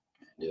work.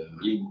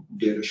 And, you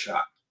did a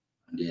shot.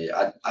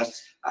 I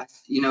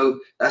you know,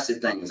 that's the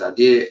thing is I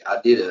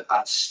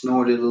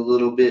snorted a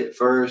little bit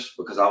first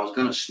because I was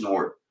gonna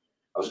snort.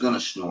 I was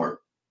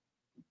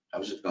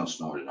just gonna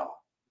snort it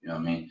all. You know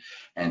what I mean?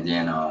 And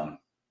then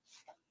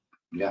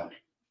yeah,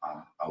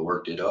 I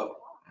worked it up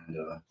and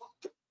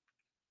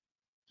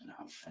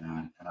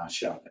I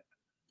shot it.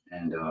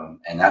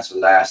 And that's the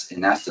last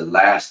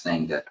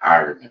thing that I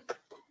remember.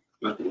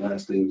 But the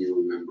last thing you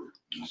remember.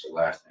 That's the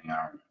last thing I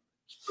remember.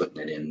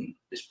 Putting it in.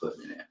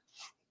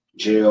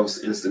 Jails,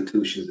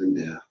 institutions, and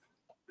death.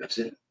 That's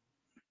it.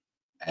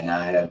 And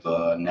I have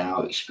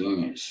now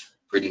experienced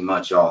pretty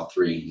much all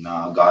three.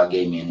 Now God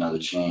gave me another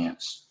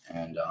chance,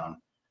 and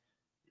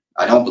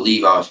I don't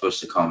believe I was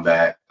supposed to come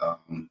back,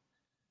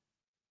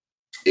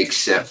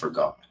 except for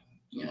God.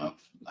 You know,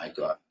 like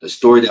the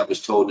story that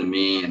was told to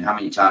me, and how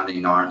many times they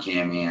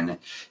Narcan me, and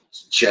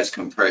chest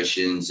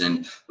compressions,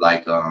 and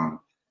like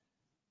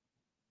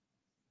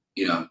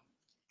you know,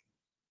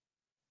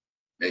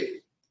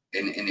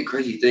 and the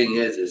crazy thing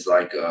is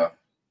like it's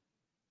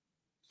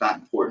not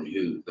important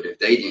who, but if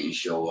they didn't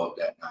show up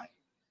that night,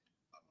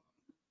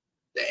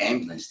 the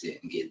ambulance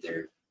didn't get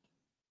there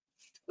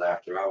till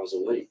after I was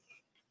awake.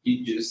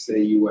 You just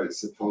say you weren't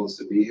supposed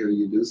to be here.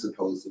 You do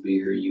supposed to be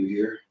here. You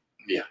here?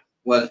 Yeah.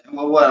 Well,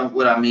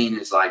 what I mean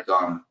is like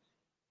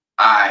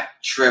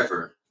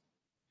Trevor,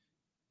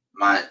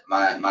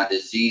 my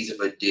disease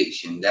of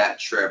addiction, that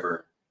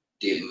Trevor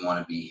didn't want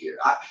to be here.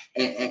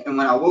 And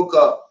when I woke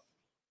up,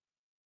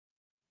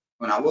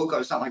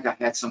 it's not like I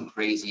had some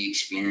crazy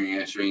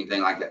experience or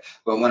anything like that.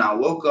 But when I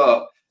woke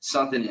up,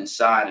 something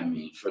inside of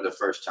me for the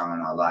first time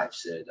in my life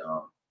said,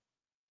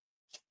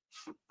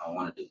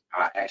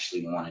 I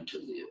actually wanted to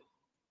live.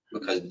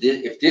 Because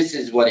if this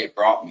is what it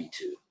brought me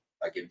to,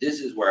 like if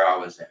this is where I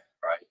was at,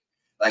 right?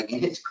 Like,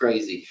 and it's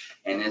crazy.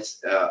 And it's,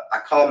 I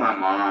call my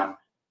mom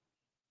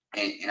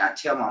and I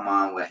tell my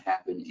mom what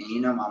happened.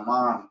 And my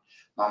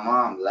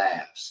mom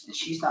laughs, and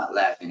she's not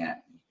laughing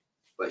at me,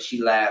 but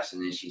she laughs.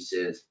 And then she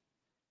says,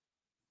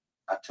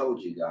 I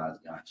told you God's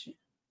got you.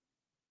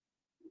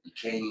 You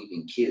can't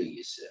even kill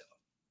yourself.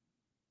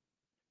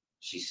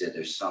 She said,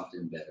 there's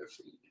something better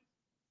for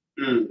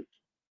you.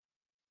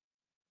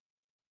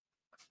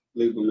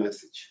 Legal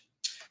message.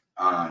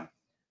 For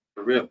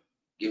real,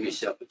 give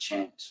yourself a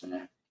chance,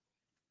 man.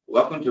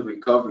 Welcome to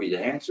recovery.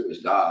 The answer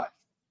is God.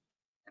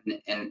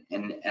 And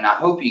I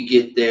hope you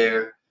get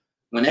there.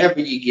 Whenever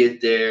you get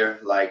there,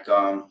 like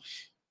I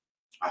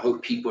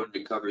hope people in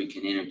recovery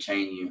can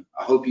entertain you.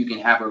 I hope you can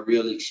have a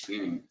real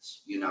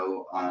experience,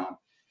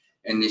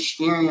 and the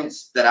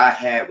experience that I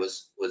had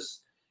was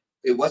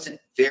it wasn't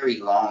very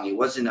long. It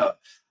wasn't a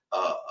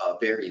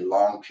very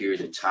long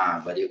period of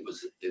time, but it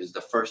was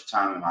the first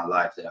time in my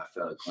life that I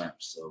felt a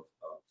glimpse of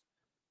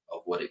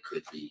what it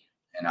could be.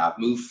 And I've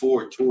moved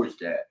forward towards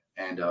that.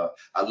 And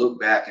I look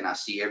back and I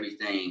see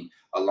everything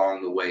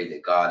along the way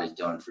that God has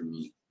done for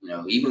me.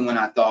 Even when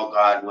I thought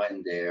God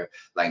wasn't there,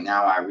 like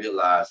now I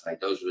realize like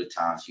those were the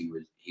times he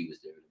was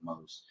there the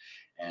most.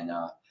 And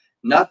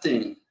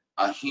nothing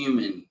a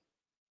human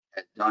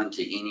has done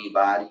to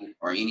anybody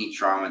or any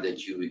trauma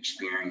that you've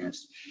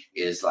experienced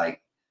is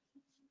like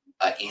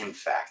an end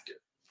factor,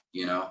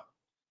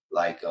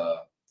 like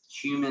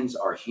humans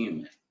are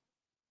human.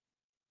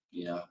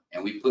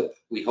 And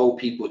we hold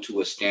people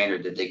to a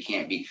standard that they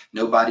can't be.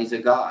 Nobody's a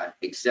God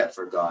except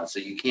for God. So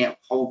you can't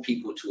hold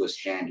people to a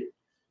standard.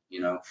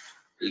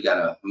 You got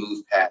to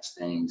move past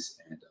things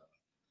and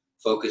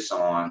focus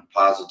on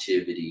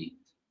positivity,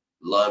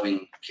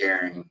 loving,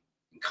 caring,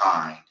 and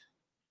kind.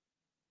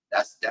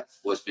 That's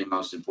what's been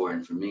most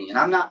important for me. And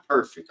I'm not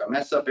perfect. I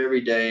mess up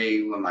every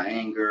day with my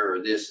anger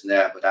or this and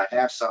that, but I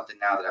have something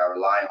now that I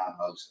rely on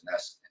most, and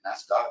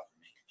that's God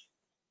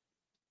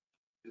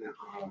for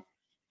me.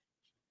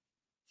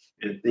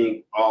 And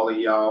thank all of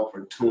y'all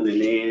for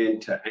tuning in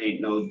to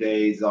Ain't No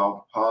Days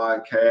Off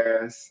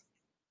podcast.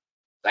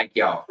 Thank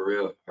y'all, for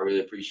real. I really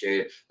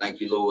appreciate it.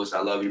 Thank you, Lewis.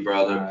 I love you,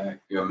 brother. Right.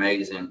 You're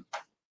amazing.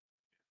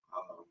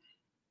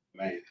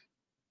 Man,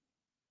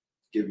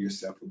 give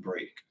yourself a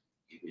break.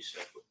 Give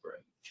yourself a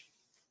break.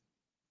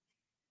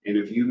 And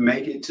if you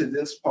make it to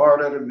this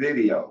part of the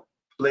video,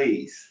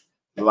 please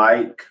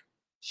like,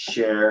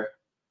 share,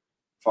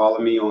 follow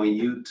me on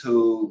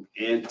YouTube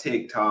and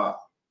TikTok,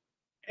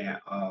 and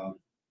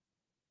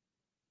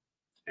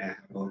have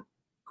a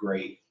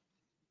great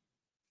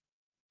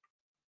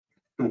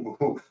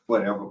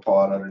whatever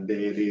part of the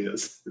day it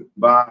is.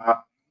 Bye.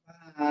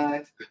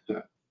 Bye.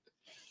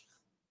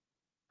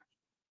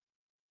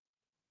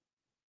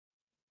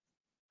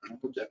 I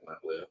hope that went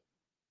well.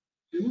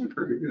 It went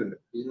pretty good.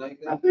 You like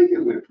that? I think it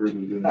went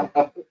pretty good.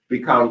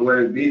 Because what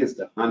it is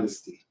the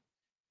honesty.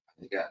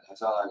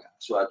 That's all I got.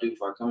 That's what I do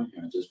before I come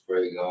here. Just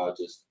pray God,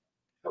 just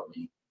help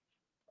me.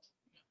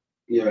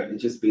 Yeah, it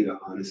just be the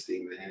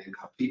honesty, man.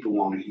 People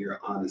want to hear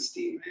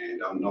honesty, man.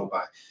 Don't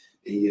nobody.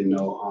 And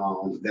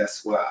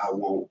that's what I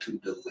want to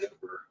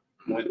deliver.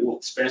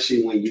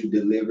 Especially when you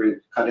deliver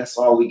it, because that's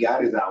all we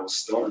got is our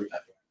story.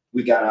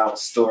 We got our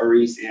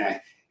stories,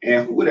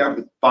 and who would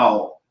ever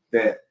thought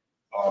that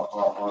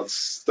a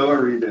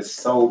story that's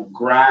so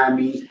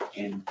grimy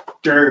and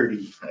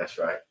dirty, that's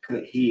right,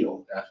 could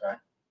heal. That's right,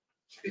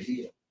 could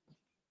heal.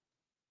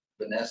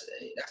 But that's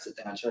the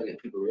thing I try to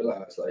get people to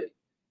realize. Like,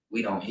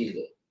 we don't heal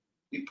it.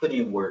 We put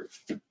in work.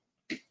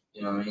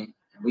 You know what I mean?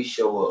 And we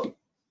show up.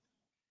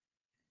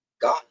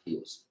 God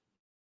heals.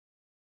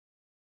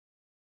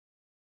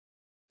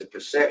 The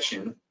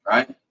perception,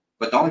 right?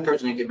 But the only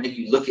person who can make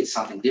you look at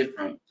something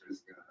different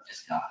is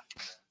God.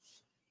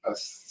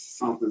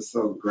 Something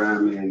so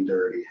grimy and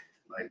dirty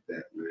like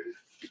that,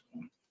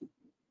 man.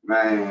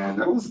 Man,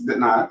 that was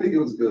good. I think it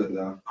was good,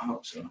 though. I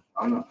hope so.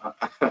 I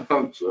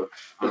hope so.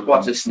 Let's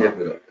watch a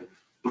snippet of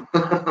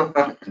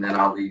it. And then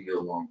I'll leave you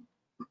alone.